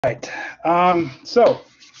Right. So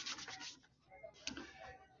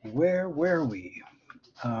where were we?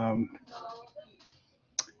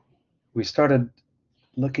 We started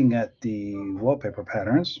looking at the wallpaper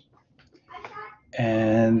patterns,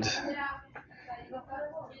 and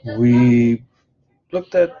we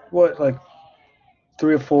looked at like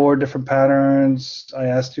 3 or 4 different patterns. I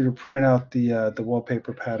asked you to print out the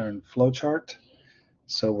wallpaper pattern flowchart,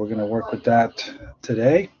 so we're going to work with that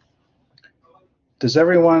today. Does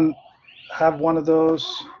everyone have one of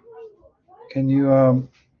those? Can you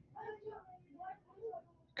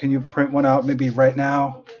print one out maybe right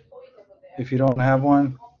now if you don't have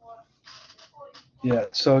one? Yeah,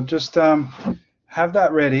 so just have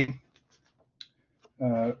that ready.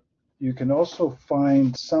 You can also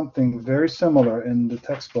find something very similar in the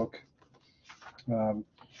textbook, um,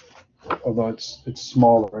 although it's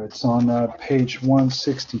smaller. It's on page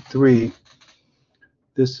 163.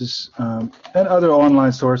 This is, and other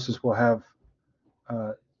online sources will have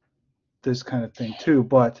this kind of thing too,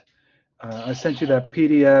 but I sent you that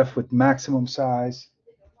PDF with maximum size,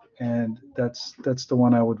 and that's the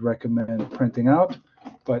one I would recommend printing out,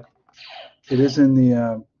 but it is in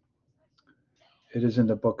the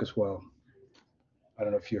book as well. I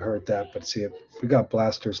don't know if you heard that, but see, we got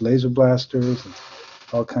blasters, laser blasters, and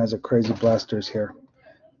all kinds of crazy blasters here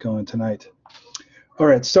going tonight. All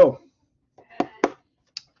right, so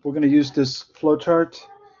we're going to use this flowchart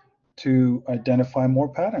to identify more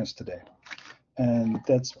patterns today, and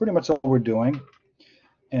that's pretty much all we're doing.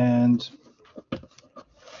 And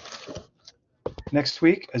next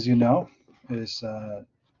week, as you know, is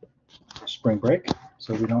spring break,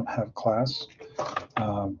 so we don't have class.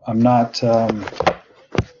 I'm not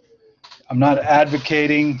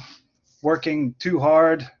advocating working too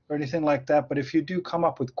hard or anything like that, but if you do come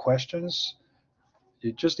up with questions,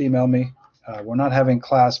 you just email me. We're not having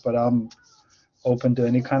class, but I'm open to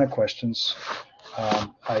any kind of questions.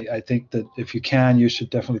 I think that if you can, you should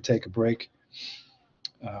definitely take a break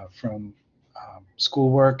from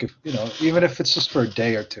schoolwork. If even if it's just for a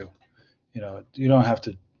day or two, you don't have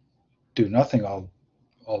to do nothing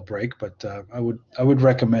all break. But I would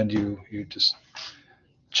recommend you just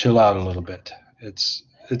chill out a little bit. It's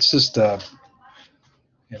just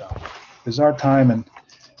bizarre time,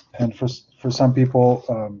 and for some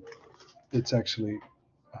people, it's actually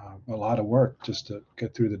a lot of work just to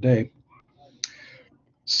get through the day.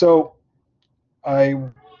 So I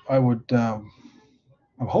would I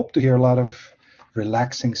hope to hear a lot of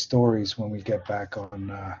relaxing stories when we get back on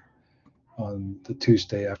the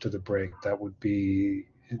Tuesday after the break. That would be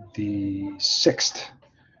the 6th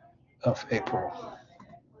of April.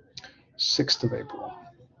 6th of April.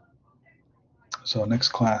 So next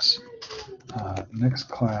class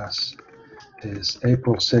is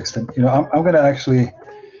April 6th, and I'm going to actually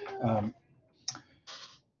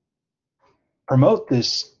promote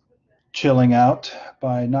this chilling out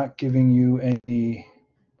by not giving you any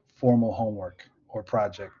formal homework or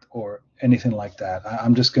project or anything like that.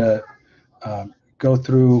 I'm just going to go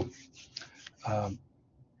through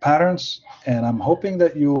patterns, and I'm hoping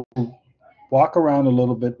that you walk around a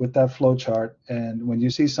little bit with that flow chart, and when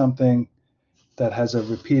you see something that has a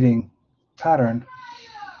repeating pattern,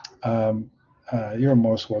 you're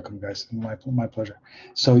most welcome, guys. My pleasure.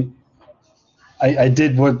 So I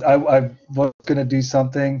did what I was going to do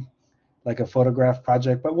something like a photograph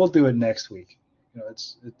project, but we'll do it next week.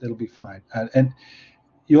 It'll be fine, and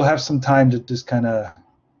you'll have some time to just kind of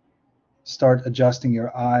start adjusting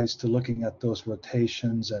your eyes to looking at those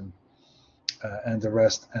rotations and the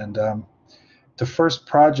rest. And the first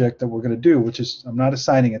project that we're going to do, which is, I'm not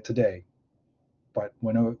assigning it today, but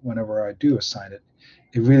whenever I do assign it,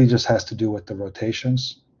 it really just has to do with the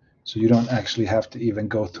rotations. So you don't actually have to even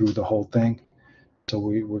go through the whole thing. So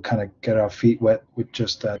we kind of get our feet wet with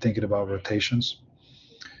just thinking about rotations,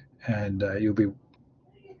 and you'll be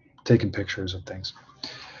taking pictures of things.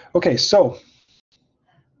 Okay, so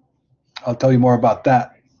I'll tell you more about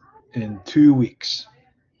that in 2 weeks.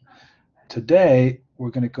 Today,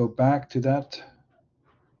 we're going to go back to that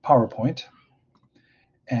PowerPoint,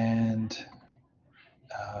 and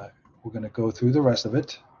we're going to go through the rest of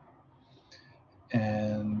it,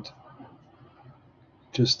 and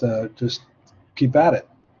just keep at it,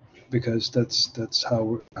 because that's how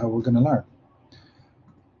we're going to learn.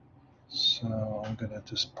 So I'm going to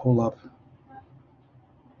just pull up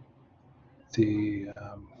the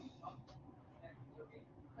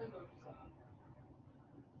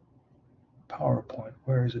PowerPoint.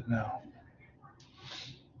 Where is it now?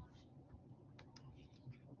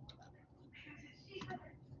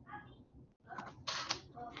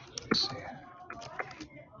 Let's see.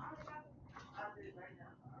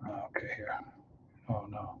 Okay, here. Oh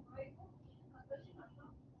no.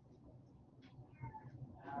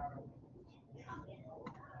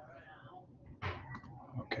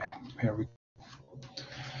 here we.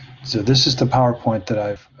 So this is the PowerPoint that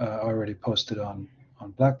I've already posted on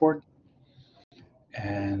Blackboard,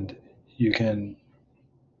 and you can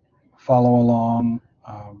follow along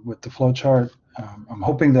with the flowchart. I'm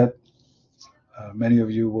hoping that many of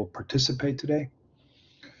you will participate today.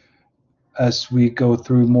 As we go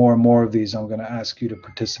through more and more of these, I'm going to ask you to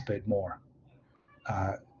participate more.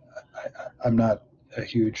 I'm not a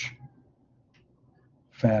huge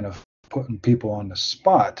fan of putting people on the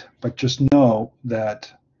spot, but just know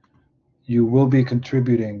that you will be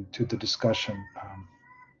contributing to the discussion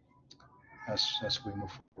as we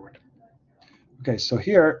move forward. Okay, so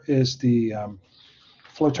here is the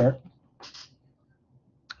flowchart,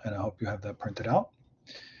 and I hope you have that printed out.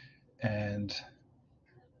 And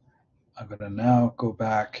I'm going to now go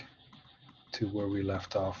back to where we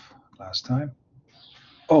left off last time.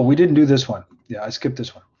 Oh, we didn't do this one. Yeah, I skipped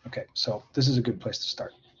this one. Okay, so this is a good place to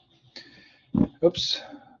start. Oops,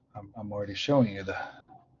 I'm already showing you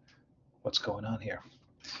what's going on here.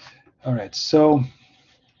 All right, so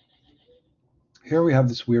here we have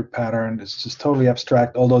this weird pattern. It's just totally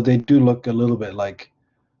abstract, although they do look a little bit like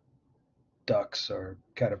ducks or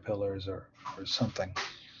caterpillars or something.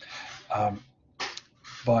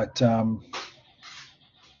 But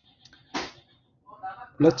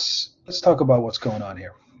let's talk about what's going on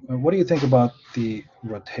here. What do you think about the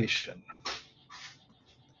rotation?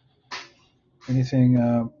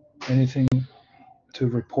 Anything to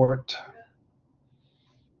report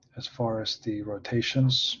as far as the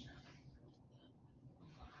rotations?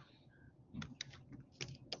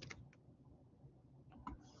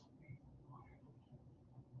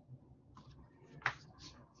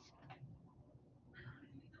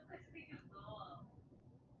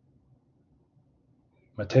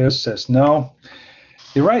 Mateo says no.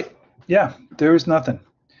 You're right. Yeah, there is nothing.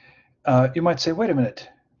 You might say, wait a minute.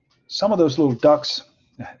 Some of those little ducks,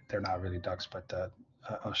 they're not really ducks, but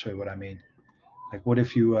I'll show you what I mean. Like, what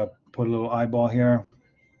if you put a little eyeball here,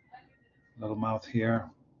 a little mouth here?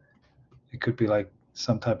 It could be like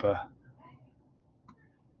some type of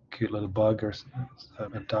cute little bug or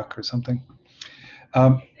a duck or something.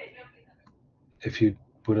 If you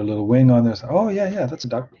put a little wing on this, oh yeah, that's a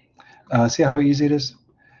duck. See how easy it is?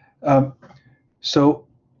 So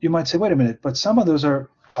you might say, wait a minute, but some of those are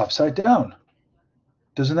upside down.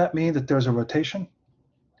 Doesn't that mean that there's a rotation?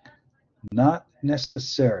 Not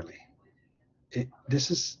necessarily.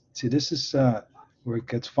 This is where it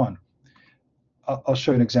gets fun. I'll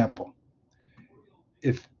show you an example.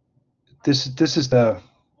 If this is the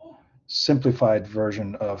simplified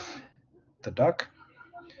version of the duck.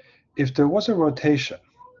 If there was a rotation,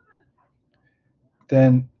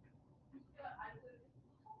 then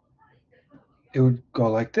it would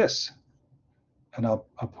go like this. And I'll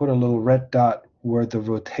put a little red dot where the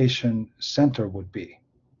rotation center would be.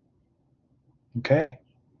 Okay?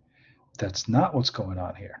 That's not what's going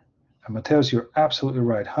on here. And Mateos, you're absolutely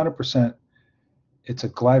right. 100%, it's a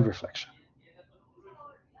glide reflection.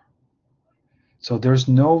 So there's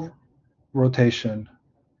no rotation,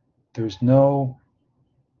 there's no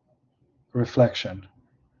reflection,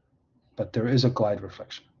 but there is a glide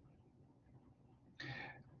reflection.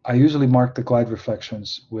 I usually mark the glide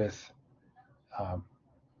reflections with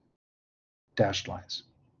dashed lines.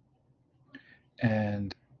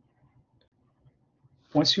 And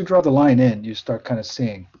once you draw the line in, you start kind of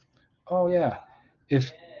seeing, oh yeah,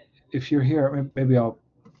 if you're here, maybe I'll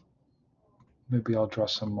draw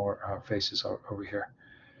some more faces over here.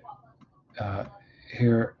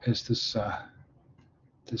 Here is this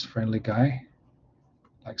this friendly guy,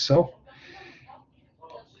 like so.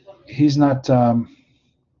 He's not.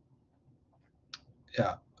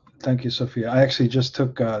 Yeah, thank you, Sophia. I actually just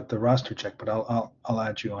took the roster check, but I'll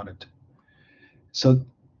add you on it. So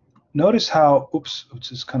notice how. Oops,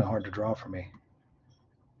 it's kind of hard to draw for me.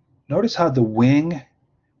 Notice how the wing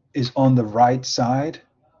is on the right side,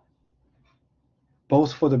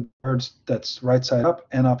 both for the birds that's right side up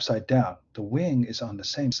and upside down. The wing is on the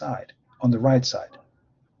same side, on the right side.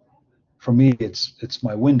 For me, it's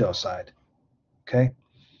my window side, okay?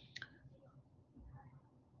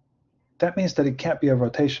 That means that it can't be a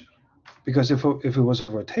rotation, because if it was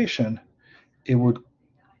a rotation, it would,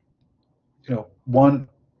 one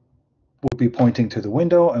would be pointing to the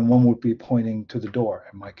window and one would be pointing to the door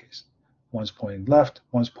in my case. One's pointing left,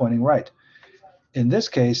 one's pointing right. In this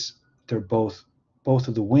case, they're both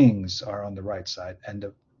of the wings are on the right side, and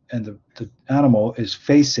the animal is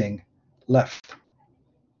facing left.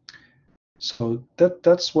 So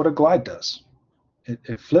that's what a glide does.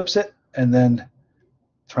 It flips it and then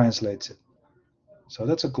translates it. So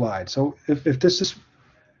that's a glide. So if this is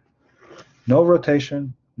no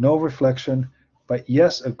rotation, no reflection, but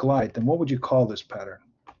yes, a glide, then what would you call this pattern?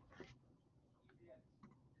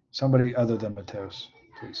 Somebody other than Mateos,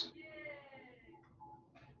 please.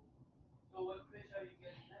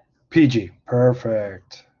 PG,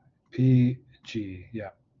 perfect. PG, yeah.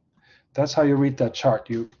 That's how you read that chart.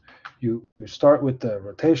 You start with the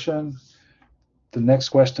rotation. The next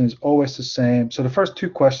question is always the same. So the first two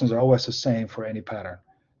questions are always the same for any pattern.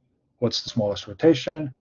 What's the smallest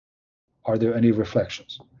rotation? Are there any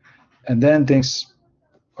reflections? And then things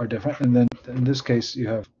are different. And then in this case, you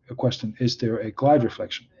have a question, is there a glide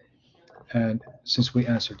reflection? And since we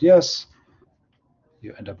answered yes,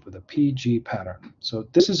 you end up with a PG pattern. So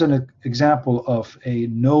this is an example of a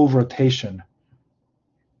no rotation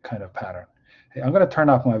kind of pattern. Hey, I'm going to turn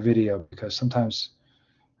off my video because sometimes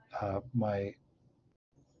my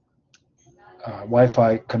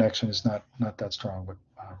Wi-Fi connection is not that strong. But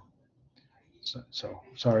so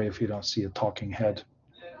sorry if you don't see a talking head.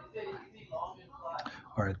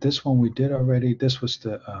 All right, this one we did already. This was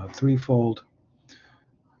the threefold.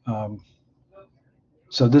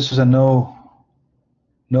 So this was a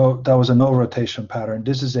that was a no rotation pattern.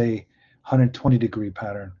 This is a 120 degree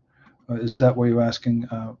pattern. Is that what you're asking,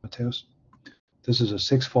 Mateos? This is a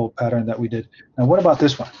six-fold pattern that we did. Now, what about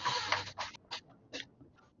this one?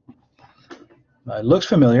 It looks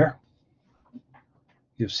familiar.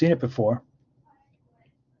 You've seen it before.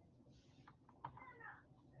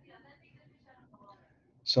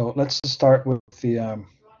 So let's start with the.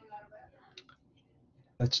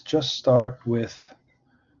 Let's just start with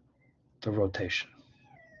the rotation.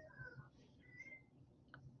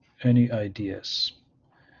 Any ideas?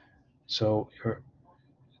 So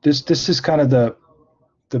this is kind of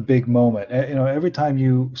the big moment. You know, every time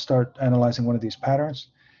you start analyzing one of these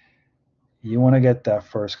patterns, you want to get that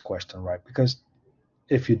first question right, because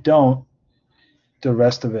if you don't, the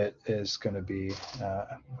rest of it is going to be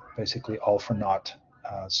basically all for naught.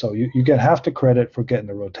 So you get half the credit for getting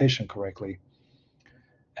the rotation correctly,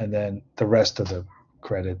 and then the rest of the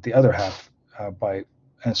credit, the other half, by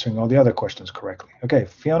answering all the other questions correctly. Okay,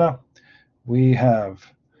 Fiona, we have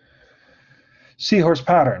seahorse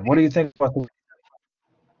pattern. What do you think about the?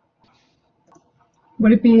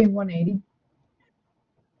 Would it be 180?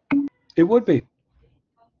 It would be.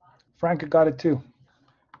 Frank got it too.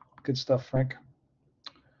 Good stuff, Frank.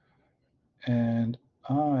 And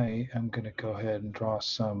I am going to go ahead and draw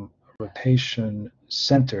some rotation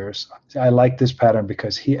centers. I like this pattern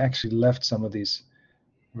because he actually left some of these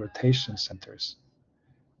rotation centers.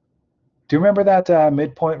 Do you remember that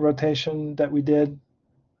midpoint rotation that we did?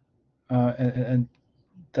 And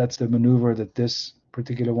that's the maneuver that this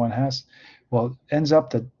particular one has. Well, it ends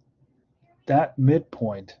up that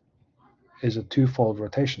midpoint is a twofold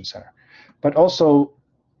rotation center. But also,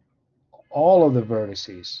 all of the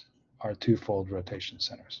vertices are twofold rotation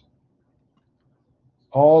centers.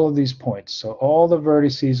 All of these points. So all the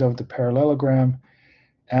vertices of the parallelogram,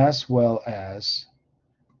 as well as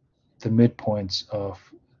the midpoints of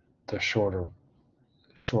the shorter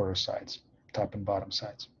sides, top and bottom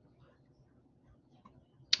sides.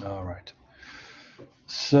 All right.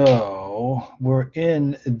 So we're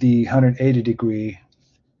in the 180 degree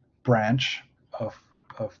branch of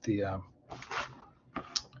the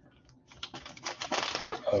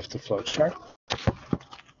flow chart.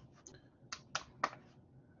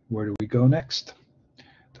 Where do we go next?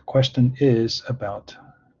 The question is about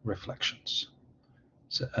reflections.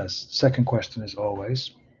 So as second question is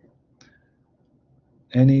always,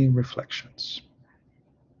 any reflections?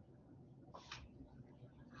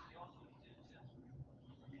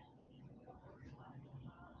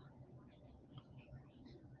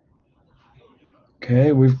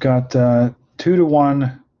 Okay, we've got 2 to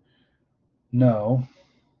 1 no.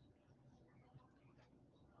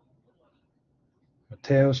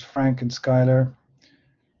 Mateos, Frank, and Skylar.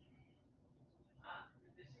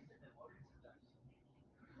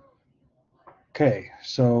 Okay,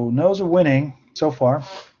 so no's are winning so far.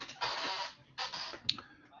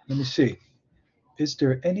 Let me see. Is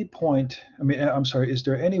there any point, is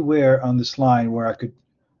there anywhere on this line where I could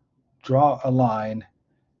draw a line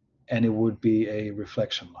and it would be a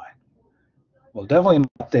reflection line? Well, definitely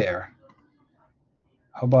not there.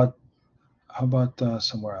 How about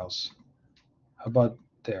somewhere else? How about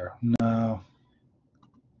there? No.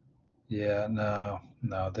 Yeah,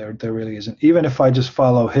 no, there really isn't. Even if I just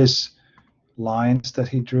follow his lines that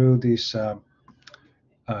he drew, these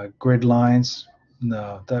grid lines,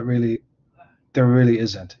 no, there really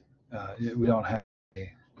isn't. We don't have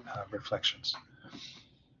any reflections.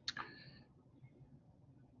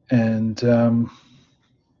 And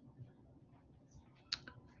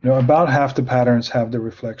about half the patterns have the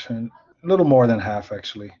reflection, a little more than half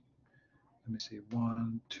actually. let me see,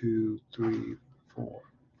 1, 2, 3, 4,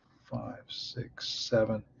 5, 6,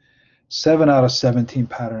 7. 7 out of 17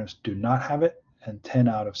 patterns do not have it, and 10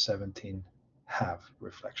 out of 17 have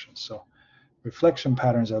reflections. So reflection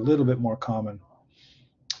patterns are a little bit more common,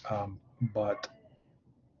 but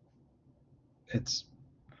it's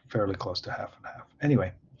fairly close to half and half.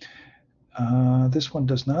 Anyway, this one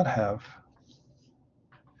does not have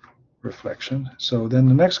reflection. So then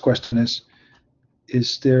the next question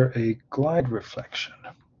is there a glide reflection?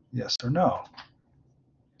 Yes or no?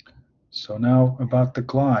 So now about the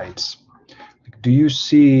glides. Do you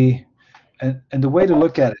see, and the way to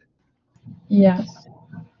look at it, Yes.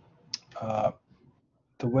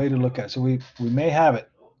 the way to look at it, so we may have it.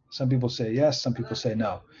 Some people say yes, some people say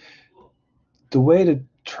no. The way to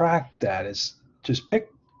track that is just pick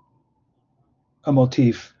a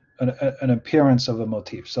motif, an appearance of a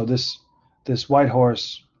motif. So this white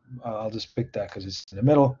horse, I'll just pick that because it's in the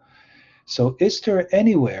middle. So is there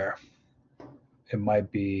anywhere, it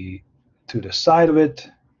might be to the side of it,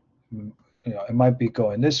 it might be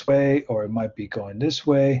going this way, or it might be going this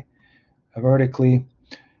way vertically.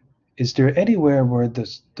 Is there anywhere where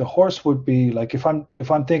the horse would be, like if I'm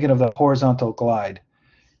thinking of the horizontal glide,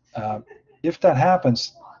 if that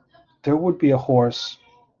happens, there would be a horse.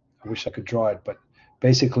 I wish I could draw it, but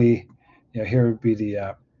basically, here would be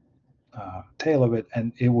the tail of it,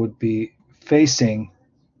 and it would be facing.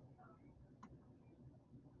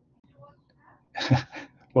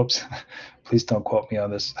 Whoops! Please don't quote me on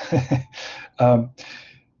this.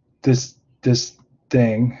 This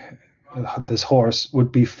thing, this horse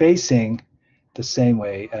would be facing the same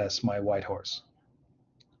way as my white horse,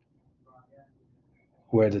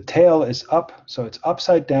 where the tail is up, so it's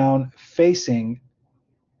upside down, facing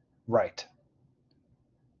right.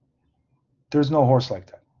 There's no horse like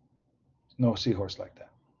that. No seahorse like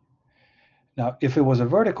that. Now, if it was a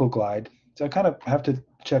vertical glide, so I kind of have to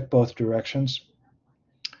check both directions.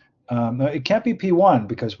 Now it can't be P1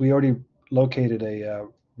 because we already located a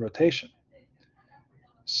rotation.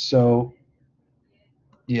 So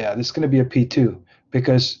yeah, this is going to be a P2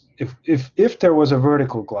 because if there was a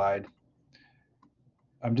vertical glide,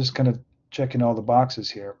 I'm just kind of checking all the boxes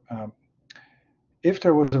here. If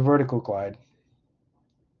there was a vertical glide,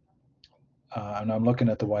 and I'm looking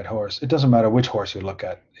at the white horse, it doesn't matter which horse you look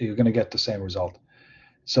at, you're going to get the same result.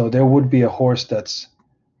 So there would be a horse that's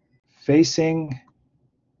facing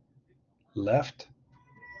left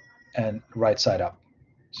and right side up.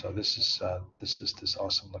 So this is this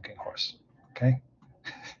awesome looking horse. Okay,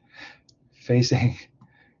 facing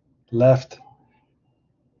left,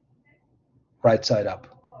 right side up.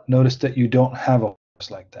 Notice that you don't have a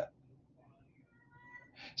horse like that.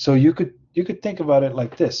 So you could think about it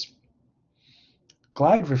like this.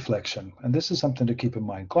 Glide reflection, and this is something to keep in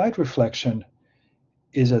mind. Glide reflection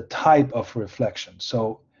is a type of reflection.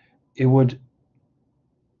 So it would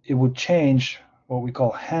change what we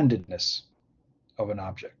call handedness of an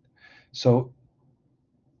object. So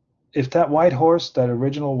if that white horse, that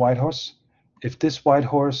original white horse, if this white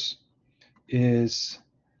horse is,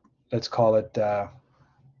 let's call it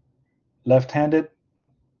left-handed,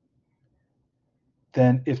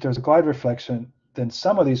 then if there's a glide reflection, then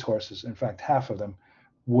some of these horses, in fact half of them,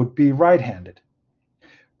 would be right-handed.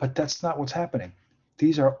 But that's not what's happening.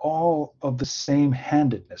 These are all of the same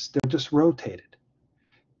handedness. They're just rotated.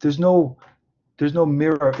 There's no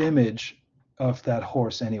mirror image of that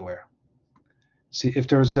horse anywhere. See, if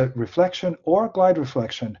there's a reflection or a glide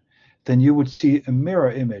reflection, then you would see a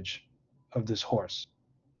mirror image of this horse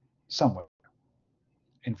somewhere.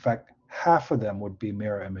 In fact, half of them would be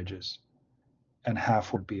mirror images and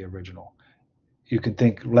half would be original. You can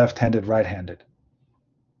think left-handed, right-handed.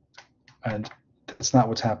 And that's not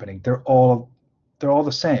what's happening. They're all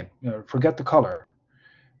the same. Forget the color.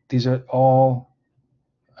 These are all,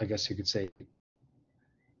 I guess you could say,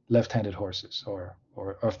 left-handed horses or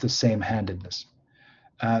of the same handedness.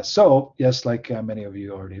 So yes, like many of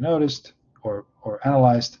you already noticed or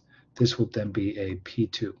analyzed, this would then be a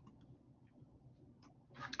P2.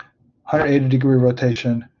 180-degree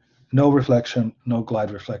rotation, no reflection, no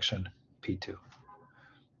glide reflection, P2.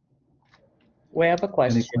 We have a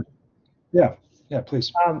question. Yeah,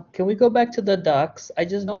 please. Can we go back to the ducks? I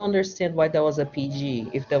just don't understand why that was a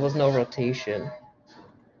PG if there was no rotation.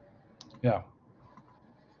 Yeah.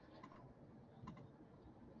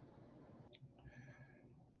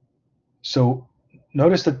 So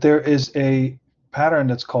notice that there is a pattern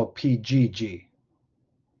that's called PGG.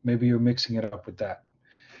 Maybe you're mixing it up with that.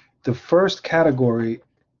 The first category,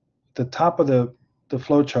 the top of the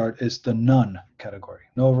flow chart, is the none category,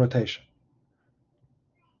 no rotation.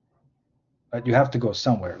 Right? You have to go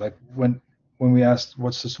somewhere. Like when when we asked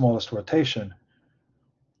what's the smallest rotation,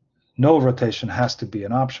 no rotation has to be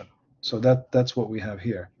an option. So that's what we have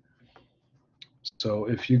here. So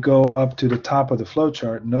if you go up to the top of the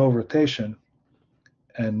flowchart, no rotation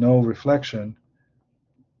and no reflection,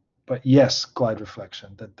 but yes, glide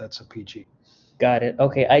reflection, that's a PG. Got it.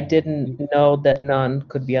 Okay, I didn't know that none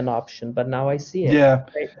could be an option, but now I see it. Yeah,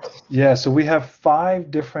 Right. yeah. So we have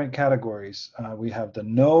 5 different categories. We have the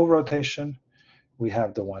no rotation, we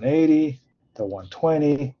have the 180, the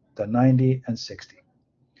 120, the 90, and 60.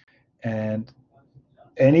 And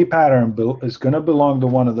any pattern is going to belong to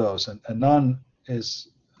one of those, and none is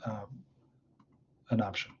an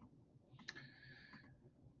option.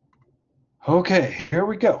 Okay, here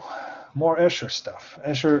we go. More Escher stuff.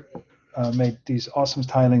 Escher made these awesome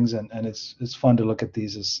tilings, and it's fun to look at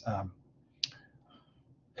these as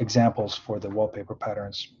examples for the wallpaper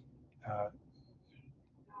patterns,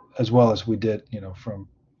 as well as we did, from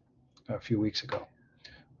a few weeks ago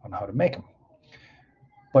on how to make them.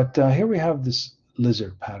 But here we have this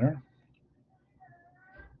lizard pattern.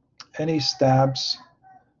 Any stabs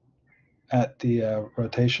at the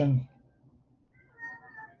rotation?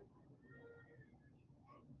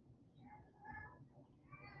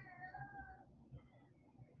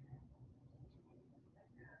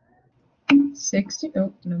 $60?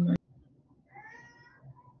 Oh, never mind.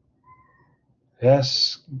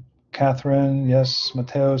 Yes, Catherine. Yes,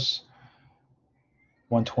 Mateos.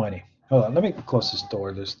 120. Hold on, let me close this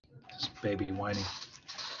door. There's this baby whining.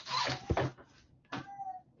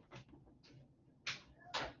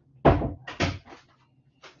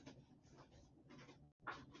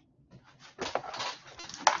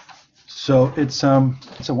 So it's a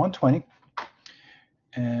 120,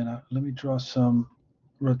 and let me draw some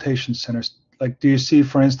rotation centers. Like, do you see,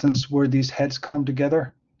 for instance, where these heads come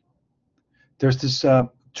together? There's this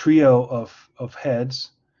trio of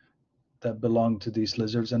heads that belong to these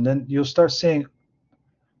lizards, and then you'll start seeing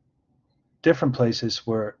different places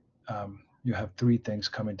where you have 3 things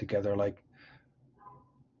coming together, like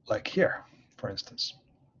here, for instance,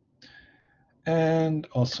 and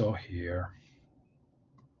also here.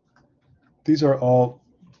 These are all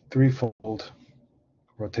 3-fold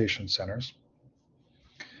rotation centers.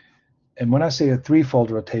 And when I say a 3-fold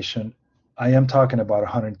rotation, I am talking about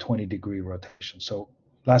 120-degree rotation. So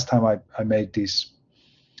last time I made these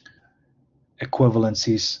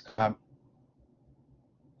equivalencies,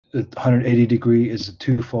 180-degree is a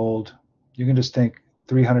 2-fold. You can just think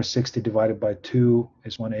 360 divided by 2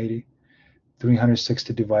 is 180.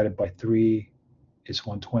 360 divided by 3 is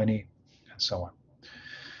 120, and so on.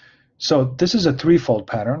 So this is a 3-fold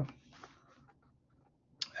pattern.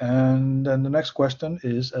 And then the next question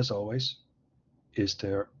is, as always, is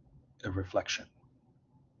there a reflection?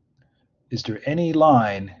 Is there any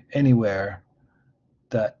line anywhere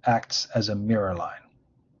that acts as a mirror line?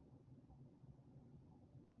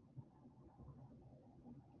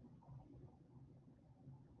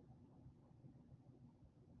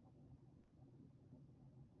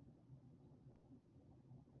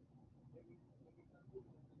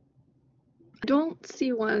 I don't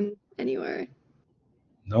see one anywhere.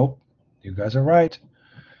 Nope, you guys are right.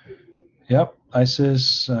 Yep,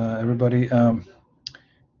 ISIS, everybody.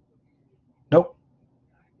 Nope,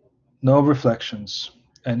 no reflections.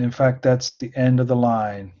 And in fact, that's the end of the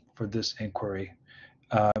line for this inquiry,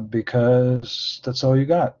 because that's all you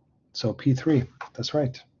got. So P3, that's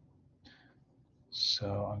right.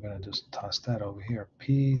 So I'm going to just toss that over here,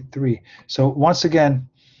 P3. So once again,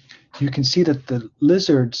 you can see that the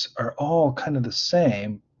lizards are all kind of the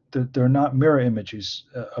same. They're not mirror images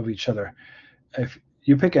of each other. If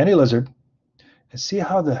you pick any lizard and see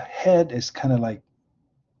how the head is kind of like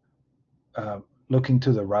looking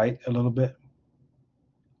to the right a little bit.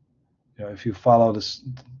 If you follow this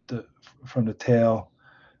from the tail,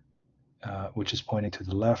 which is pointing to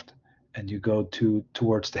the left, and you go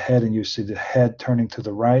towards the head and you see the head turning to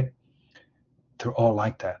the right, they're all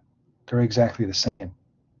like that. They're exactly the same.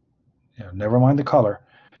 Never mind the color,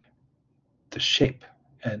 the shape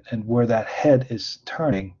and where that head is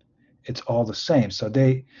turning, it's all the same. So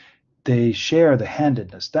they share the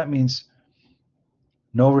handedness. That means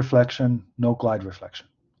no reflection, no glide reflection.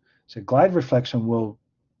 So glide reflection will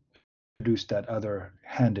produce that other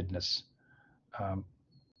handedness.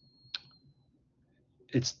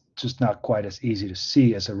 It's just not quite as easy to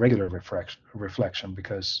see as a regular reflection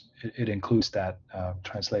because it includes that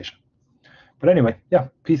translation. But anyway, yeah,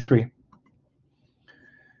 P3.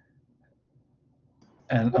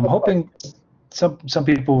 And I'm hoping some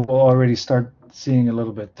people will already start seeing a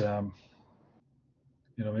little bit,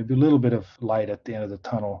 maybe a little bit of light at the end of the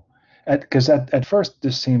tunnel. Because at first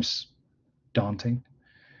this seems daunting.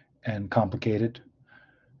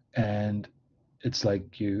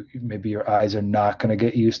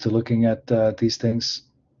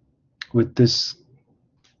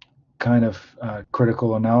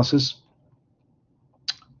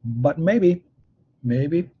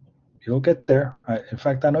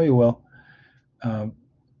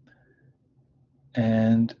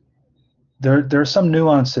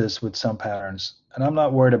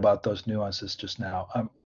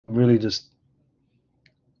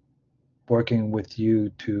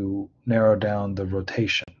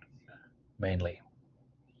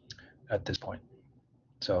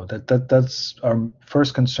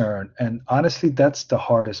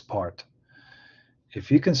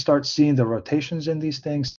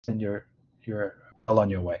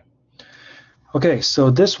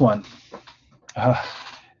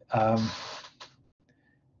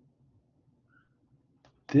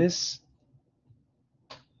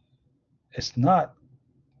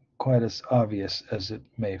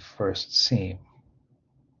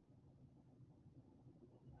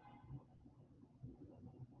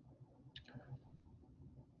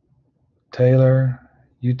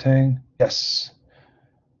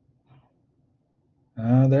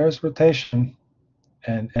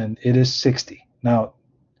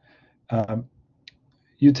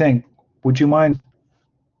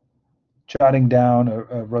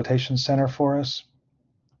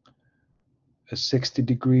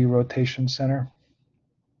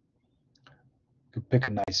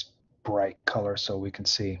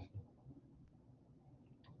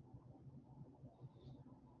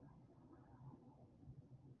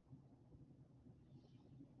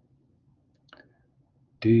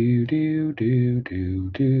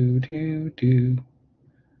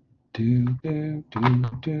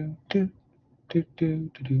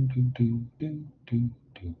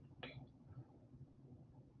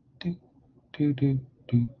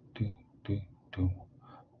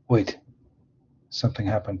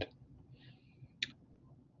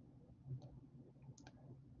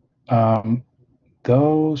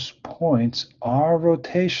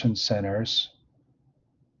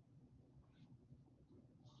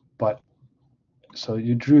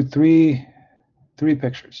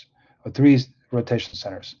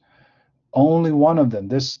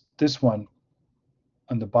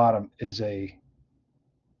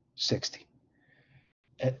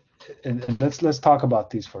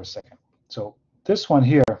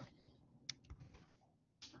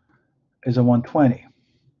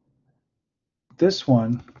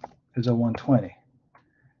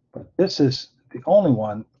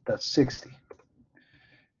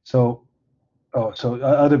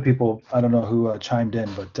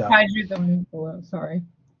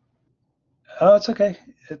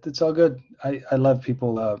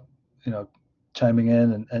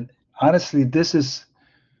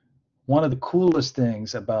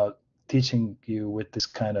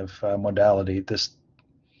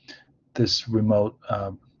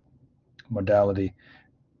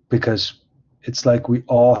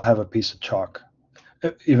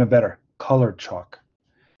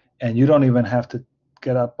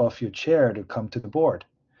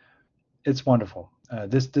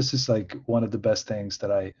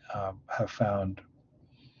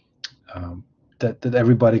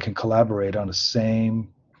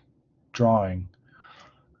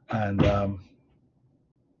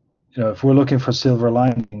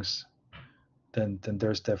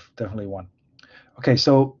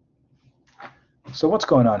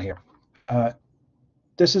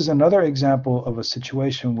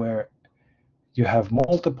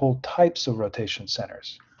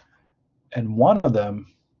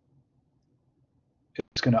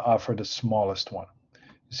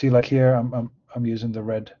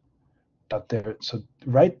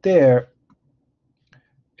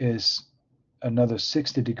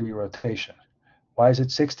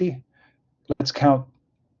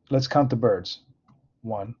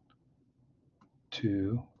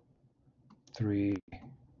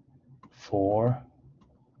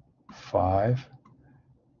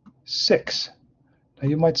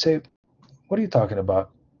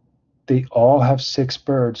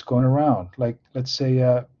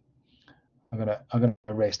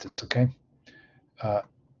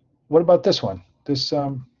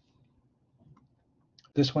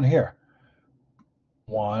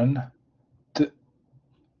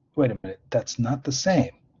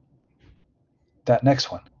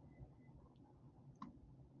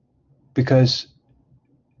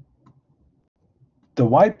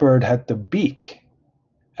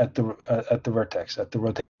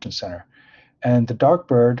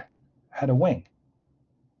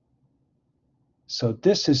 So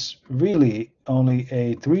this is really only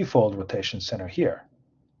a 3-fold rotation center here,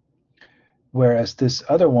 whereas this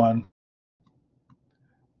other one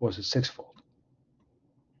was a 6-fold.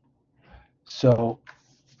 So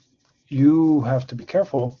you have to be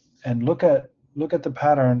careful and look at the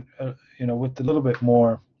pattern, with a little bit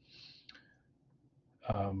more.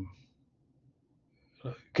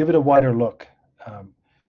 Give it a wider look.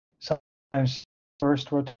 Sometimes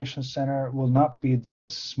first rotation center will not be the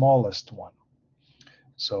smallest one.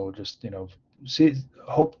 So just see,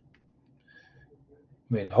 hopefully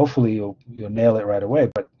you'll nail it right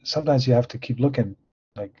away. But sometimes you have to keep looking.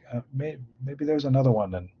 Like maybe there's another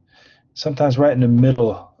one, and sometimes right in the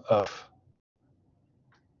middle of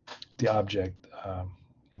the object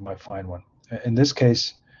you might find one. In this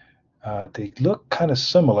case, they look kind of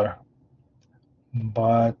similar,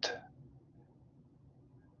 but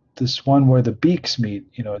this one where the beaks meet,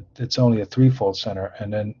 it's only a 3-fold center,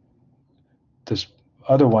 and then this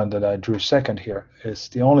other one that I drew second here is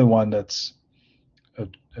the only one that's a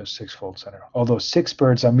 6-fold center, although 6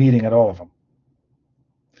 birds are meeting at all of them.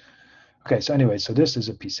 Okay, so anyway, so this is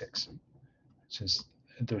a P6, since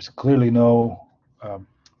there's clearly no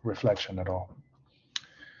reflection at all.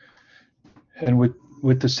 And with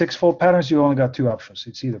the 6-fold patterns, you only got 2 options.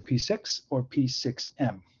 It's either P6 or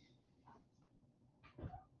P6M.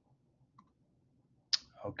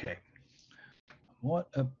 Okay, what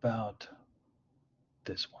about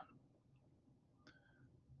this one?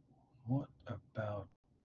 What about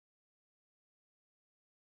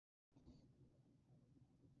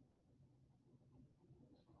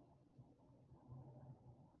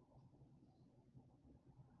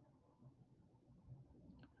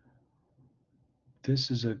this?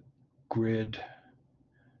 Is a grid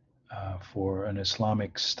for an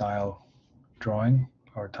Islamic style drawing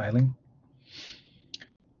or tiling,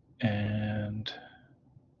 and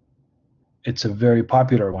it's a very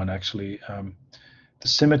popular one actually. The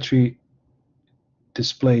symmetry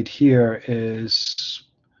displayed here is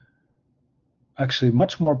actually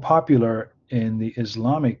much more popular in the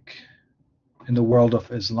world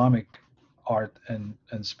of Islamic art and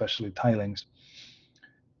especially tilings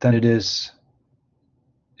than it is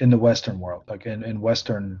in the Western world, like in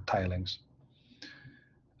Western tilings.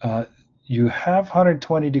 You have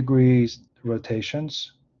 120 degrees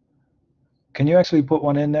rotations. Can you actually put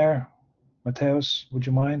one in there, Mateos? Would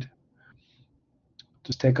you mind?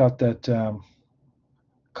 Just take out that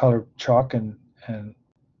color chalk and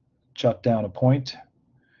jot down a point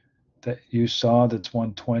that you saw that's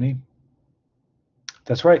 120.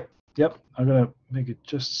 That's right. Yep, I'm going to make it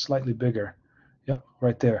just slightly bigger. Yep,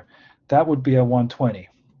 right there. That would be a 120.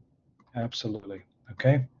 Absolutely.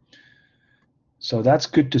 Okay. So that's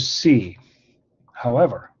good to see.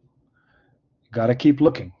 However, you got to keep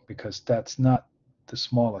looking because that's not the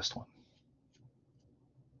smallest one.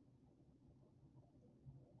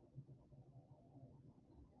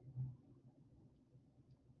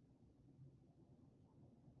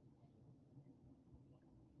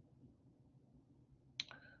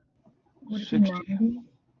 Would it 60. be 90?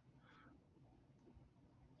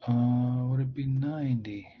 Would it be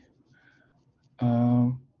 90?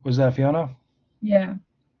 Was that Fiona? Yeah,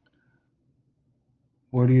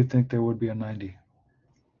 Where do you think there would be a 90?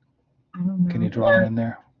 I don't know. Can you draw one in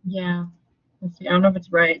there? Yeah. Let's see. I don't know if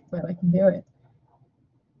it's right, but I can do it.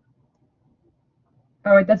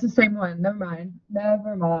 Oh, wait, that's the same one. Never mind.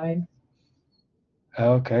 Never mind.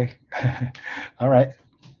 Okay. All right.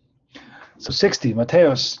 So 60.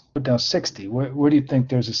 Mateos put down 60. Where do you think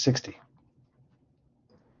there's a 60?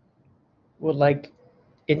 Would like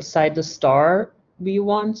inside the star be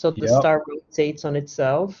one, so the Yep. star rotates on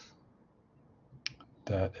itself?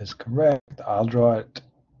 That is correct. I'll draw it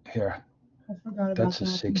here. I forgot about That's a that.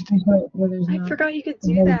 60. Where there's I not. forgot you could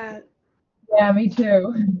do that. Yeah, me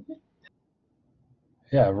too.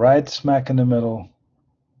 Yeah, right smack in the middle.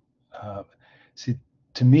 See,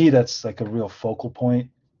 to me, that's like a real focal point.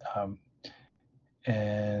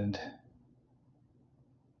 And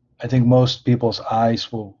I think most people's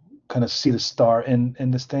eyes will kind of see the star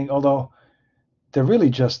in this thing, although they're really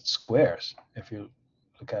just squares if you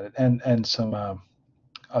look at it, and some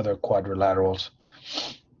other quadrilaterals.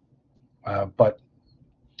 But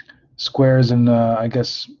squares and I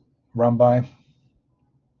guess rhombi.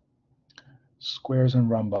 Squares and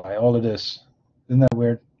rhombi, all of this. Isn't that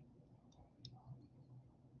weird?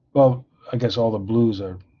 Well, I guess all the blues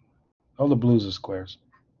are squares.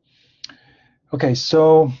 Okay,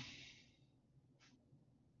 so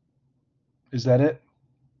is that it?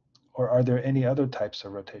 Or are there any other types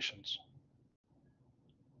of rotations?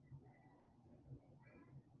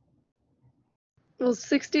 Well,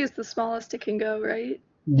 60 is the smallest it can go, right?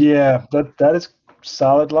 Yeah, that is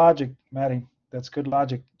solid logic, Maddie. That's good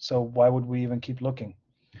logic. So why would we even keep looking?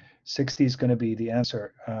 60 is going to be the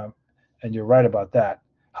answer, and you're right about that.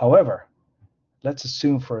 However, let's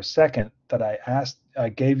assume for a second that I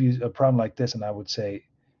gave you a problem like this, and I would say,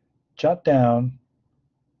 jot down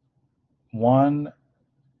one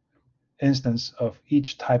instance of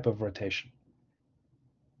each type of rotation.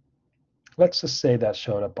 Let's just say that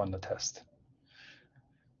showed up on the test.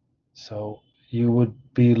 So you would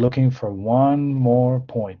be looking for one more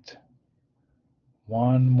point,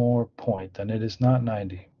 and it is not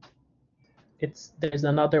 90. There's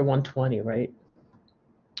another 120, right?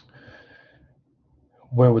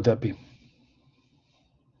 Where would that be?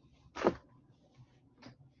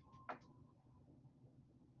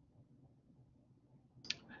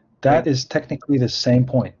 That is technically the same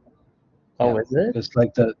point. Oh, Yeah. is it? It's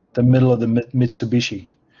like the middle of the Mitsubishi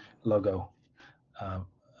logo.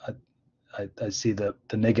 I see the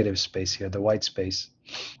negative space here, the white space.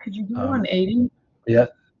 Could you do 180? Yeah.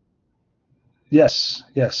 Yes.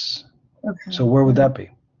 Okay. So where would that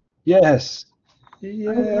be? Yes.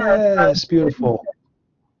 Yes. Beautiful.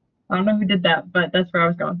 I don't know who did that, but that's where I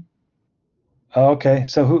was going. Okay.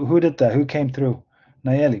 So who did that? Who came through?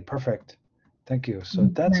 Nayeli. Perfect. Thank you. So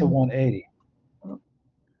that's a 180.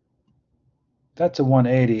 That's a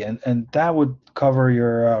 180, and that would cover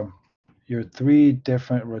your 3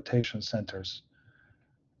 different rotation centers,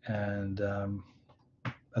 and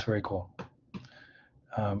that's very cool.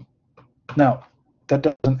 Now, that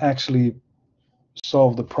doesn't actually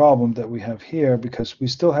solve the problem that we have here, because we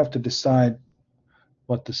still have to decide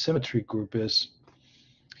what the symmetry group is.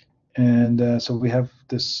 And so we have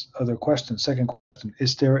this other question, second question: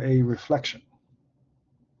 is there a reflection?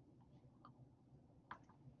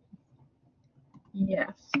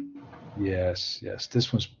 Yes. Yes.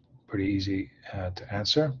 This one's pretty easy to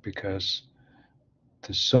answer, because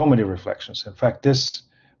there's so many reflections. In fact, this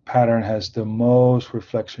pattern has the most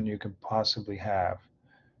reflection you can possibly have.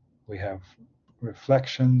 We have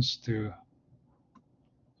reflections through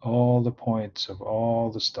all the points of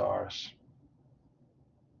all the stars,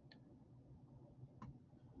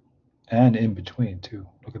 and in between too.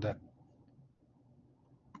 Look at that.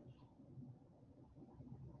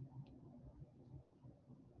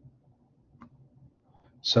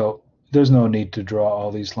 So there's no need to draw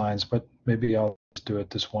all these lines, but maybe I'll just do it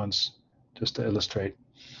this once, just to illustrate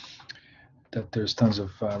that there's tons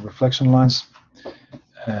of reflection lines,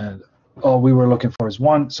 and all we were looking for is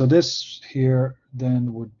 1. So this here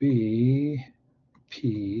then would be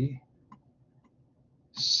P6M.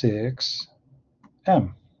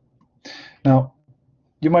 Now,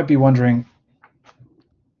 you might be wondering,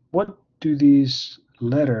 what do these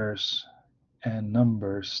letters and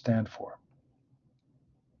numbers stand for?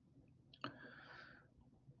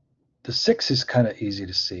 The 6 is kind of easy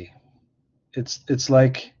to see. It's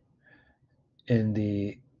like in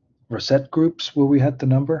the Rosette groups where we had the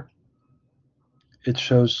number. It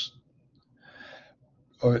shows,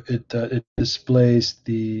 or it displays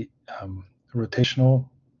the rotational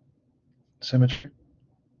symmetry.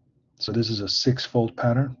 So this is a 6-fold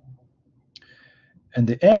pattern, and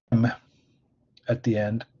the M at the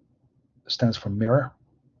end stands for mirror.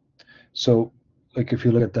 So, like, if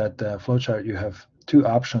you look at that flowchart, you have 2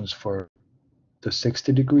 options for the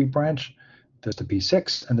 60-degree branch. There's the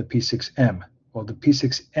P6 and the P6M. Well, the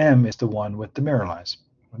P6M is the one with the mirror lines.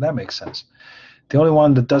 Well, that makes sense. The only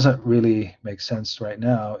one that doesn't really make sense right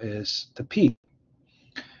now is the P.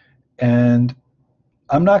 And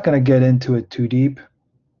I'm not going to get into it too deep,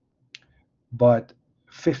 but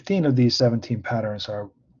 15 of these 17 patterns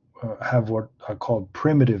have what are called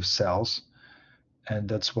primitive cells, and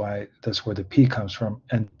that's where the P comes from.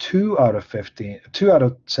 And 2 out of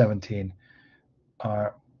 17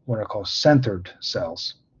 are what are called centered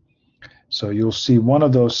cells. So you'll see one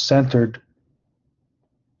of those centered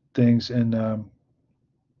things in the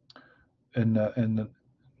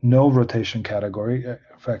no rotation category. In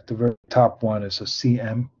fact, the very top one is a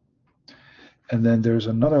CM, and then there's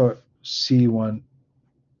another C1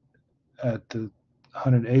 at the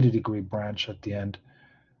 180-degree branch at the end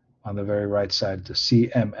on the very right side, the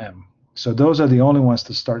CMM. So those are the only ones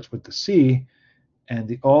that starts with the C,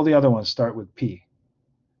 and all the other ones start with P.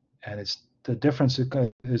 And it's the difference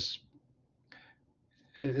is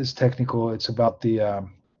technical. It's about the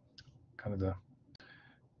kind of the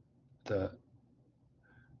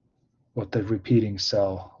what the repeating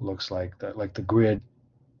cell looks like, like the grid.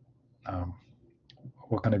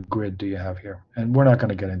 What kind of grid do you have here? And we're not going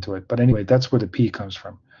to get into it, but anyway, that's where the P comes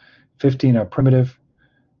from. 15 are primitive,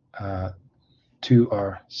 2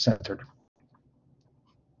 are centered.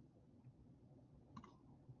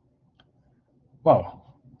 Wow,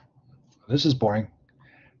 This is boring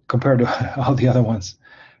compared to all the other ones,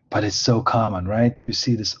 but it's so common, right? You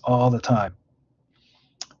see this all the time.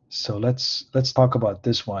 So let's talk about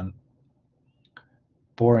this one.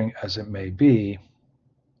 Boring as it may be,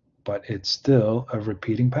 but it's still a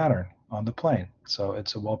repeating pattern on the plane. So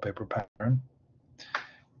it's a wallpaper pattern.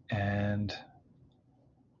 And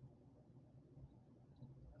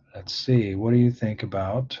let's see, what do you think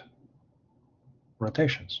about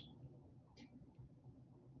rotations?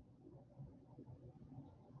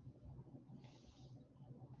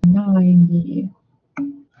 90.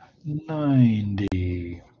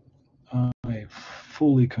 90. I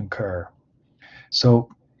fully concur. So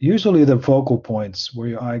usually the focal points where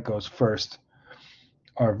your eye goes first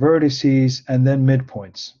are vertices and then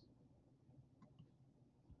midpoints.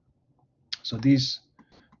 So these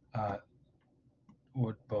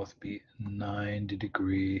would both be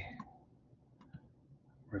 90-degree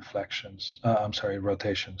rotations.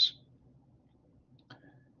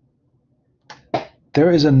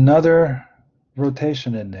 There is another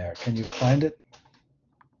rotation in there. Can you find it?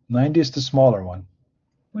 90 is the smaller one.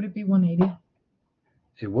 Would it be 180?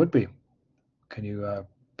 It would be. Can you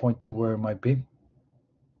point where it might be?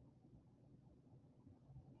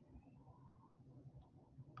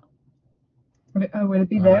 Would it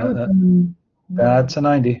be there? That's a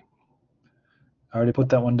 90. I already put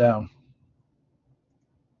that one down.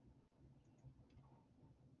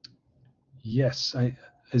 Yes.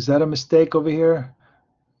 Is that a mistake over here?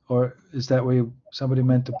 Or is that where somebody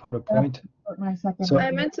meant to put a point? My second So-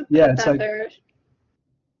 I meant to put yeah, it's that like- there.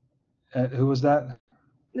 Who was that?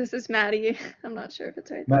 This is Maddie. I'm not sure if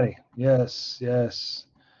it's right. Maddie. Yes, yes.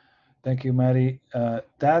 Thank you, Maddie.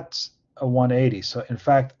 That's a 180. So in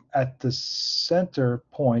fact, at the center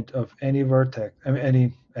point of any vertex, I mean,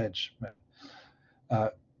 any edge,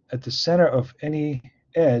 at the center of any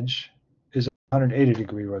edge is a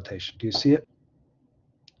 180-degree rotation. Do you see it?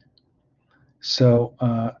 So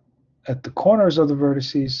at the corners of the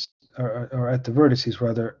vertices, or at the vertices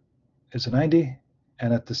rather, is a 90,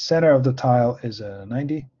 and at the center of the tile is a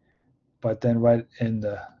 90, but then right in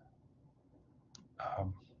the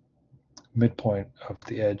midpoint of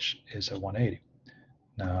the edge is a 180.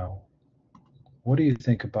 Now, what do you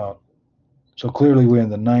think about, so clearly we're in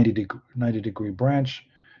the 90-degree branch.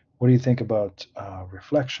 What do you think about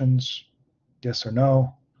reflections? Yes or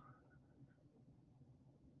no?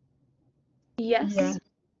 Yes. Yeah.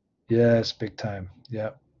 Yes, big time.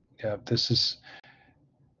 Yeah, yeah. This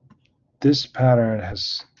pattern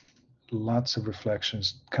has lots of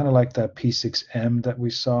reflections, kind of like that P6M that we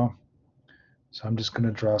saw. So I'm just going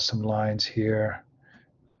to draw some lines here.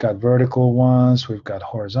 Got vertical ones, we've got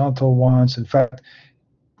horizontal ones. In fact,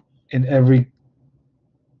 in every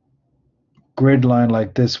grid line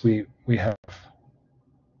like this, we have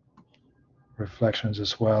reflections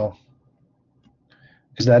as well.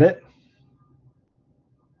 Is that it?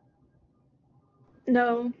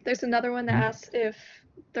 No, there's another one that Hmm? asks if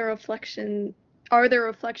are there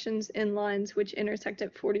reflections in lines which intersect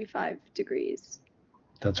at 45 degrees?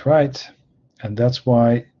 That's right. And that's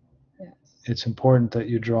why Yes. it's important that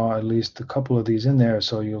you draw at least a couple of these in there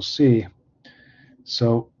so you'll see.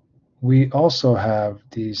 So we also have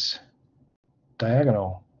these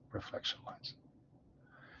diagonal reflection lines.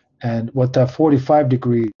 And what that 45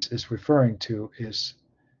 degrees is referring to is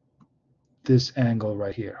this angle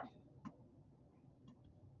right here.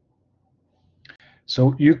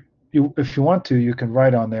 So you if you want to, you can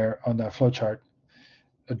write on there on that flowchart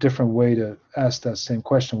a different way to ask that same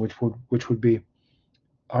question, which would be,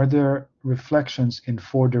 are there reflections in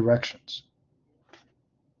 4 directions?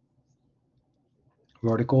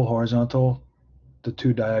 Vertical, horizontal, the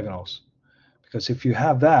 2 diagonals. Because if you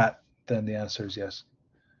have that, then the answer is yes.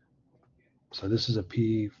 So this is a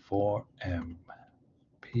P4M.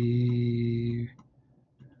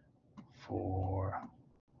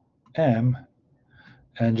 P4M.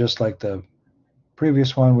 And just like the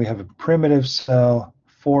previous one, we have a primitive cell,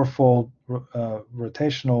 4-fold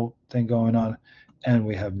rotational thing going on, and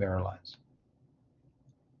we have mirror lines.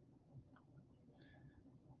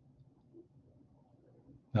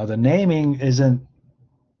 Now the naming isn't,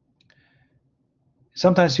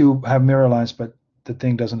 sometimes you have mirror lines, but the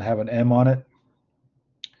thing doesn't have an M on it.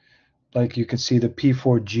 Like you can see the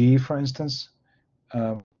P4G, for instance,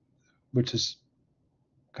 which is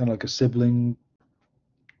kind of like a sibling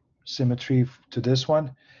symmetry to this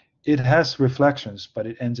one. It has reflections, but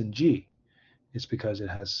it ends in G. It's because it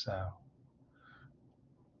has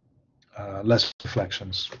less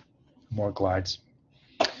reflections, more glides.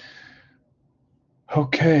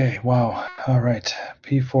 Okay, wow. All right,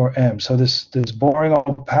 P4M. So this boring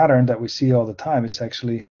old pattern that we see all the time, it's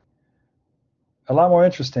actually a lot more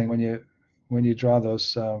interesting when you when you draw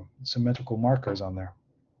those symmetrical markers on there.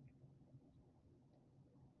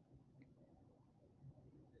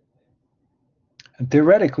 And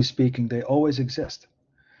theoretically speaking, they always exist.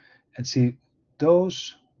 And see,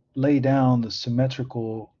 those lay down the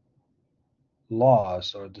symmetrical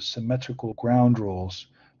laws or the symmetrical ground rules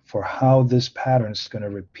for how this pattern is going to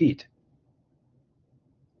repeat.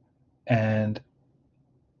 And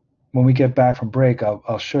when we get back from break,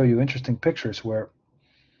 I'll show you interesting pictures where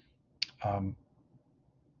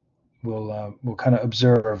we'll kind of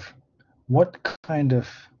observe what kind of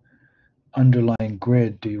underlying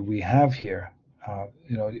grid do we have here.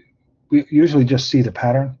 You know, we usually just see the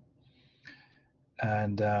pattern,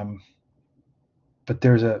 and but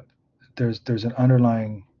there's an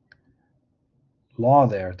underlying law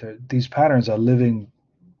there. These patterns are living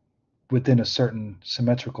within a certain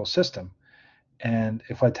symmetrical system. And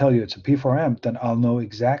if I tell you it's a P4M, then I'll know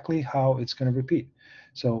exactly how it's going to repeat.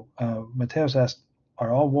 So Mateos asked,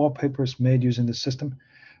 are all wallpapers made using this system?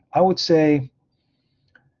 I would say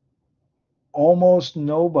almost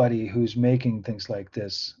nobody who's making things like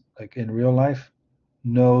this, like in real life,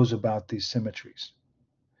 knows about these symmetries.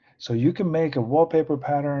 So you can make a wallpaper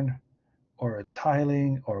pattern or a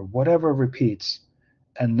tiling or whatever repeats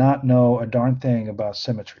and not know a darn thing about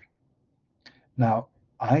symmetry. Now,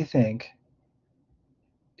 I think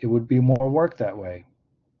it would be more work that way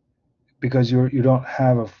because you don't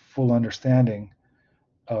have a full understanding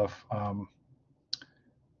of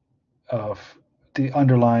the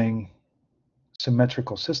underlying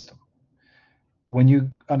symmetrical system. When you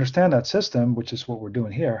understand that system, which is what we're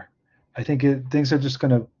doing here, I think things are just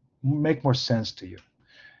going to make more sense to you,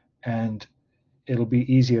 and it'll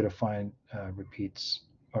be easier to find repeats,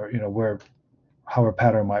 or how a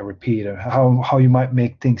pattern might repeat, and how you might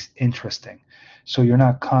make things interesting. So you're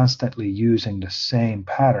not constantly using the same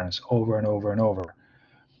patterns over and over and over.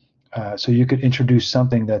 So you could introduce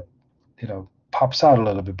something that pops out a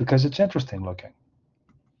little bit because it's interesting looking.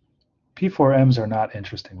 P4Ms are not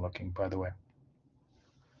interesting looking, by the way.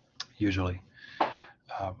 Usually,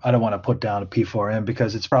 I don't want to put down a P4M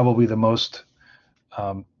because it's probably the most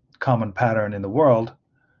common pattern in the world.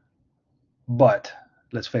 But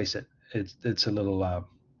let's face it, it's a little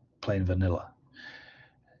plain vanilla.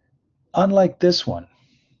 Unlike this one.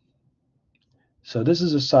 So this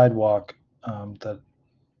is a sidewalk that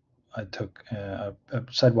I took, a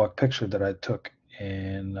sidewalk picture that I took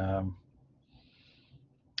in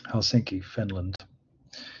Helsinki, Finland.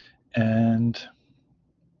 And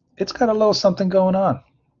it's got a little something going on.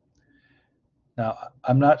 Now,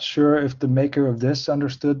 I'm not sure if the maker of this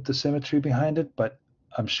understood the symmetry behind it, but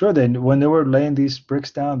I'm sure when they were laying these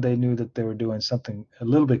bricks down, they knew that they were doing something a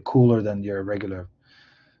little bit cooler than your regular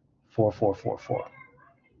 4-4-4-4.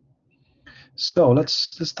 So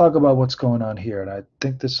let's talk about what's going on here, and I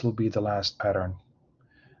think this will be the last pattern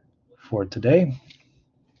for today.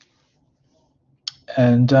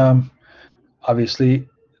 And obviously,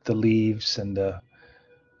 the leaves and the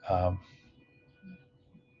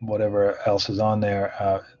whatever else is on there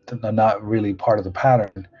are not really part of the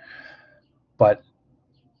pattern. But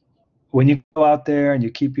when you go out there and you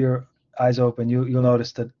keep your eyes open, you'll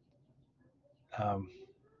notice that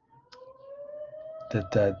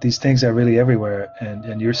these things are really everywhere,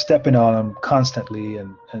 and you're stepping on them constantly,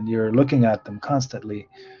 and you're looking at them constantly,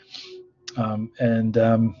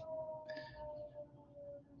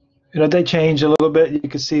 they change a little bit. You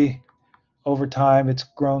can see over time it's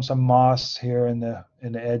grown some moss here in the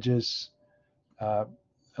edges,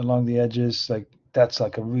 along the edges. Like that's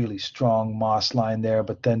like a really strong moss line there,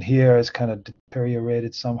 but then here it's kind of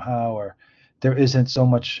deteriorated somehow, or there isn't so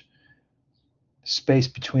much space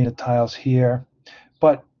between the tiles here.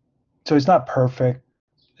 But so it's not perfect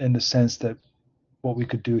in the sense that what we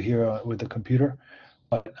could do here with the computer.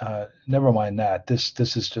 But never mind that. This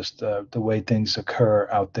is just the way things occur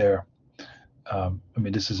out there. I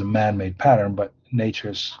mean, this is a man-made pattern, but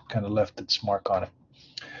nature's kind of left its mark on it.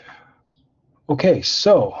 Okay,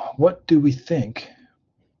 so what do we think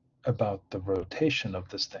about the rotation of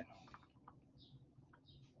this thing?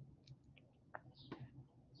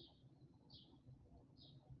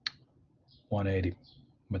 $180.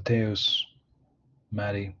 Mateus,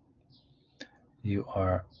 Maddie, you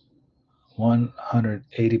are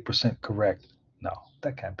 180% correct. No,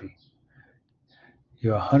 that can't be.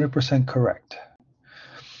 You're 100% correct.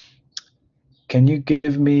 Can you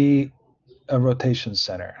give me a rotation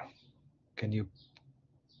center? Can you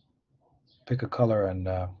pick a color and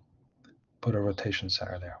put a rotation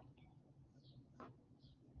center there?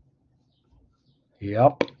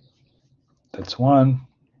 Yep, that's one.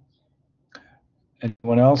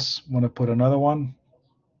 Anyone else want to put another one?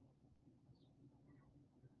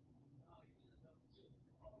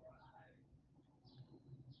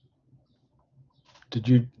 Did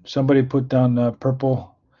you, somebody put down a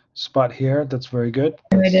purple spot here? That's very good.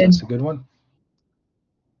 I That's, did. that's a good one.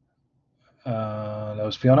 That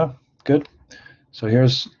was Fiona. Good. So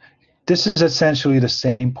this is essentially the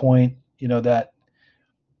same point, that,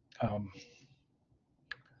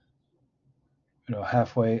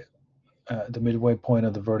 halfway, the midway point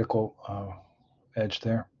of the vertical edge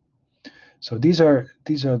there. So these are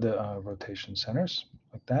the rotation centers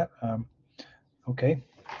like that. Okay.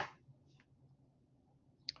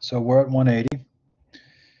 So we're at 180,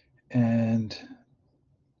 and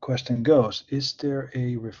question goes: is there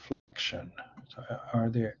a reflection? So are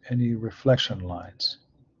there any reflection lines?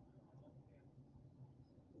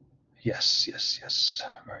 Yes, yes, yes.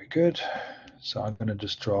 Very good. So I'm going to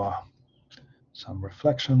just draw some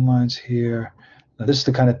reflection lines here. Now this is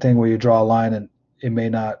the kind of thing where you draw a line and it may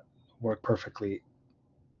not work perfectly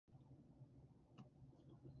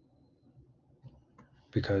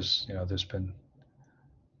because there's been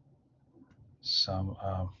some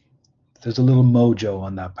there's a little mojo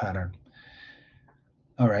on that pattern.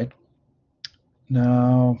 All right.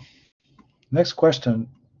 Now, next question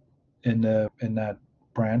in that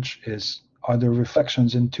branch is: are there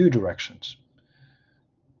reflections in two directions?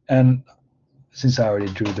 And since I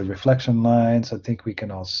already drew the reflection lines, I think we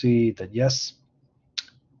can all see that yes,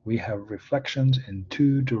 we have reflections in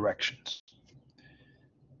two directions.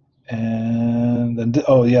 And then,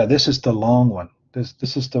 oh yeah, this is the long one.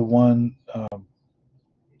 This is the one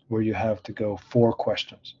where you have to go 4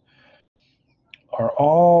 questions. Are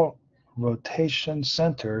all rotation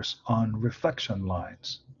centers on reflection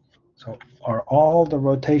lines? So are all the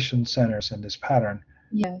rotation centers in this pattern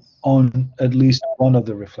Yes. on at least one of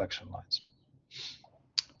the reflection lines?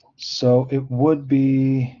 So it would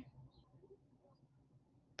be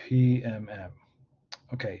PMM.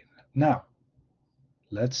 Okay, now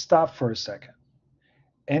let's stop for a second.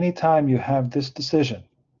 Anytime you have this decision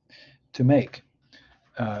to make,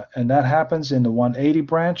 and that happens in the 180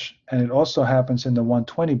 branch, and it also happens in the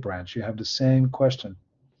 120 branch. You have the same question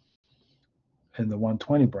in the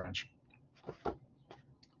 120 branch.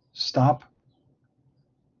 Stop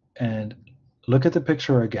and look at the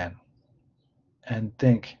picture again and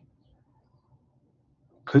think,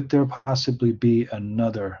 could there possibly be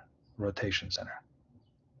another rotation center?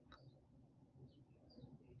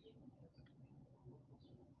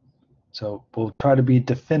 So we'll try to be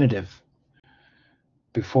definitive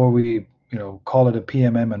before we, call it a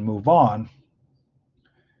PMM and move on.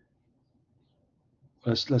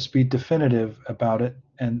 Let's be definitive about it,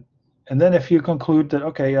 and then if you conclude that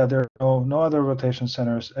okay, yeah, there are no other rotation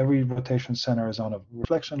centers, every rotation center is on a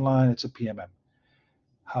reflection line, it's a PMM.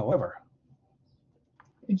 However,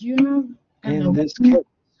 Could you have in this case,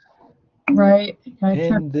 right? Can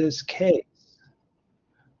I this case,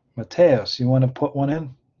 Mateos, you want to put one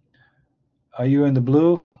in? Are you in the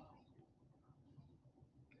blue?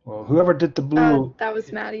 Well, whoever did the blue, That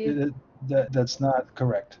was Maddie. that's not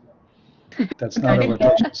correct. That's not a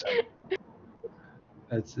rotation center.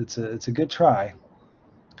 It's a good try,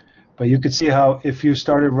 but you could see how if you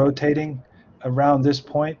started rotating around this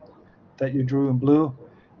point that you drew in blue,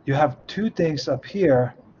 you have 2 things up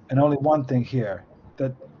here and only 1 thing here.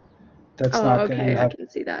 That's Oh, not going. okay, You I have can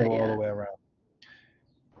see that. to go all Yeah. the way around.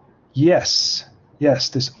 Yes,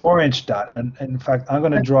 this orange dot, and in fact, I'm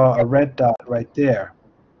going to draw a red dot right there.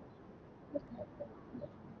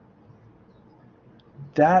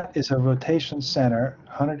 That is a rotation center,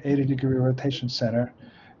 180-degree rotation center.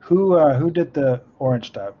 Who did the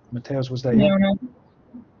orange dot? Mateos, was that you?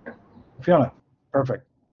 Fiona. Perfect.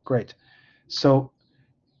 Great. So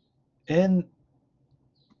at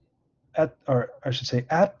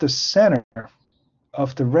the center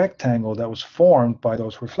of the rectangle that was formed by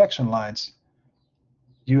those reflection lines,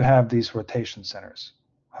 you have these rotation centers,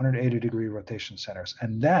 180-degree rotation centers.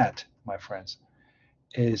 And that, my friends,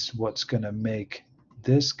 is what's going to make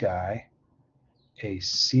this guy a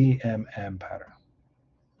CMM pattern.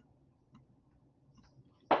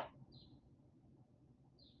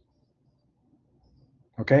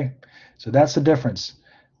 Okay, so that's the difference.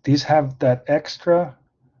 These have that extra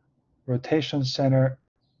rotation center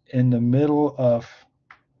in the middle of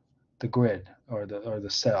the grid or the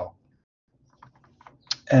cell.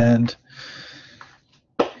 And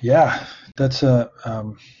yeah, that's a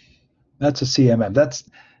CMM.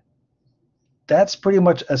 That's pretty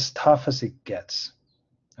much as tough as it gets.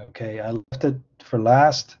 Okay, I left it for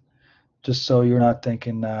last, just so you're not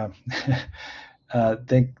thinking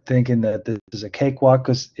thinking that this is a cakewalk,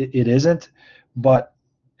 because it isn't, but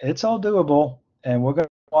it's all doable, and we're going to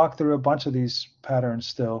walk through a bunch of these patterns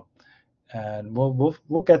still, and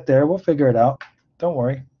we'll get there. We'll figure it out. Don't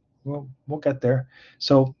worry. we'll get there.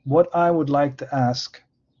 So what I would like to ask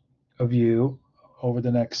of you over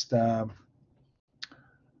the next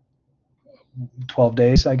 12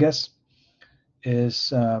 days, I guess,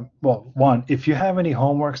 is well, one, if you have any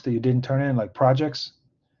homeworks that you didn't turn in, like projects.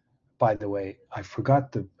 By the way, I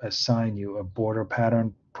forgot to assign you a border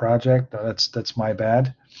pattern project. That's my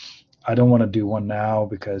bad. I don't want to do one now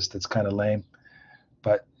because that's kind of lame.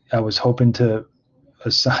 But I was hoping to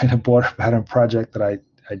assign a border pattern project that I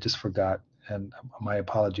just forgot. And my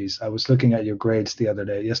apologies. I was looking at your grades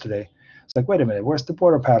yesterday. It's like, wait a minute, where's the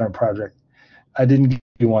border pattern project? I didn't give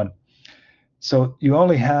you one. So you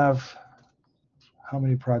only have, how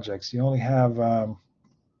many projects? You only have,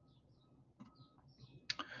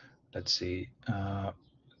 let's see,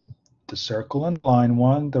 the circle and line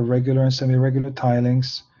one, the regular and semi-regular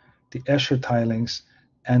tilings, the Escher tilings,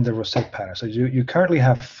 and the rosette pattern. So you currently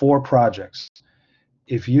have 4 projects.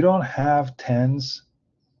 If you don't have 10s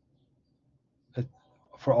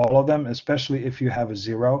for all of them, especially if you have a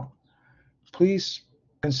 0, please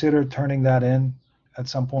consider turning that in at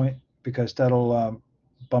some point, because that'll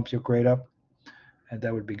bump your grade up, and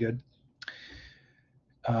that would be good.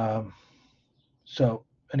 So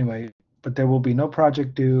anyway, but there will be no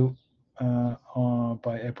project due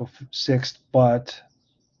by April 6th, but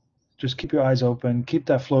just keep your eyes open, keep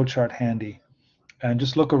that flow chart handy, and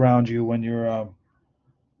just look around you when you're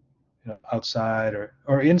outside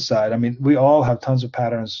or inside. I mean, we all have tons of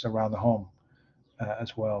patterns around the home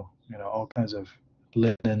as well. All kinds of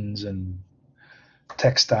linens and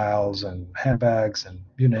textiles and handbags and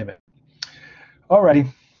you name it. Alrighty.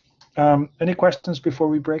 Any questions before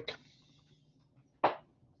we break?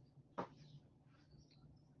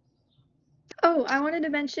 Oh, I wanted to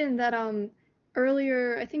mention that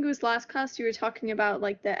earlier, I think it was last class, you were talking about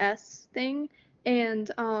like the S thing,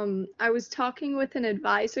 and I was talking with an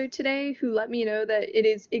advisor today who let me know that it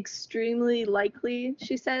is extremely likely,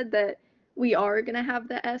 she said, that we are gonna have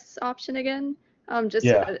the S option again. Just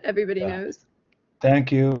so Yeah. that everybody Yeah. knows.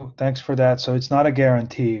 Thank you. Thanks for that. So it's not a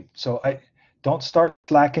guarantee. So I don't start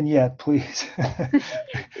slacking yet, please.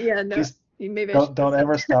 Yeah, no, Please maybe I don't should don't listen.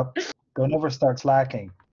 ever stop. Don't ever start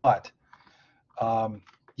slacking. But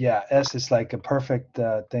yeah, S is like a perfect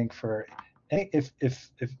thing for if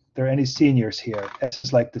there are any seniors here. S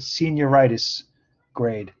is like the senioritis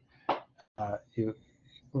grade. You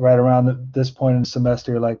right around this point in the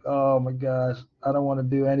semester, you're like, oh my gosh, I don't want to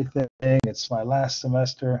do anything. It's my last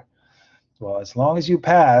semester. Well, as long as you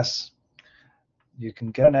pass, you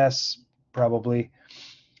can get an S probably.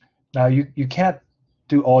 Now you can't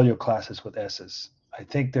do all your classes with S's. I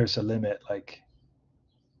think there's a limit, like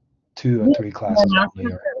 2 or 3 classes last only.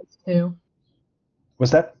 semester it was 2.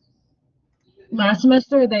 Was that Last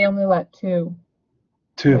semester they only let 2.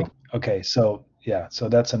 2? Okay, so yeah, so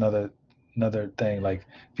that's another thing. Like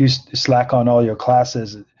if you slack on all your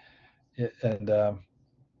classes, and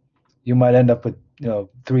you might end up with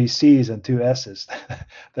 3 C's and 2 S's.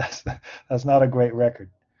 that's not a great record.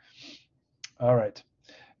 All right.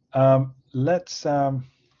 Let's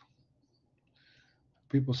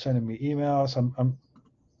people sending me emails.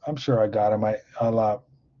 I'm sure I got them.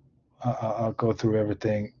 I'll go through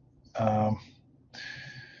everything. All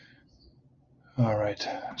right.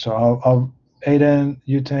 So I'll Aiden,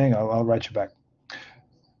 Yutang, I'll write you back.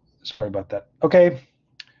 Sorry about that. Okay.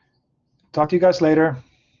 Talk to you guys later.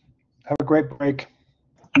 Have a great break.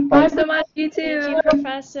 Bye so much, you too. Thank you,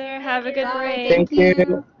 Professor. Have a good break. Thank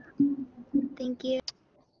you. Thank you.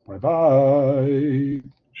 Bye bye.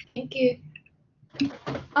 Thank you.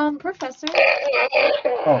 Professor?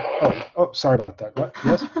 Oh, sorry about that. What?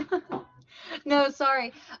 Yes? No,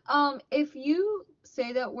 sorry. If you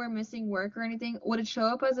say that we're missing work or anything, would it show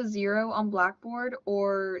up as a 0 on Blackboard,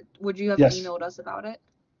 or would you have Yes. emailed us about it?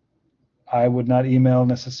 I would not email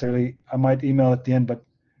necessarily. I might email at the end, but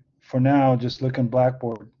for now, just look in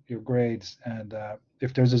Blackboard, your grades, and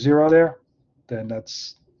if there's a 0 there, then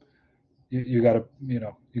that's you gotta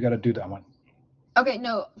do that one. Okay,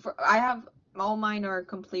 no, I have all mine are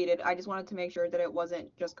completed. I just wanted to make sure that it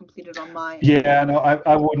wasn't just completed on mine. Yeah, no,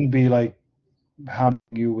 I wouldn't be like hounding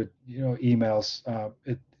you with emails.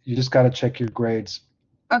 You just gotta check your grades.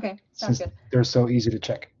 Okay, sounds Since good. they're so easy to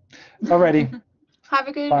check. Alrighty. Have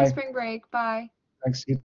a good Bye. spring break. Bye. Thanks.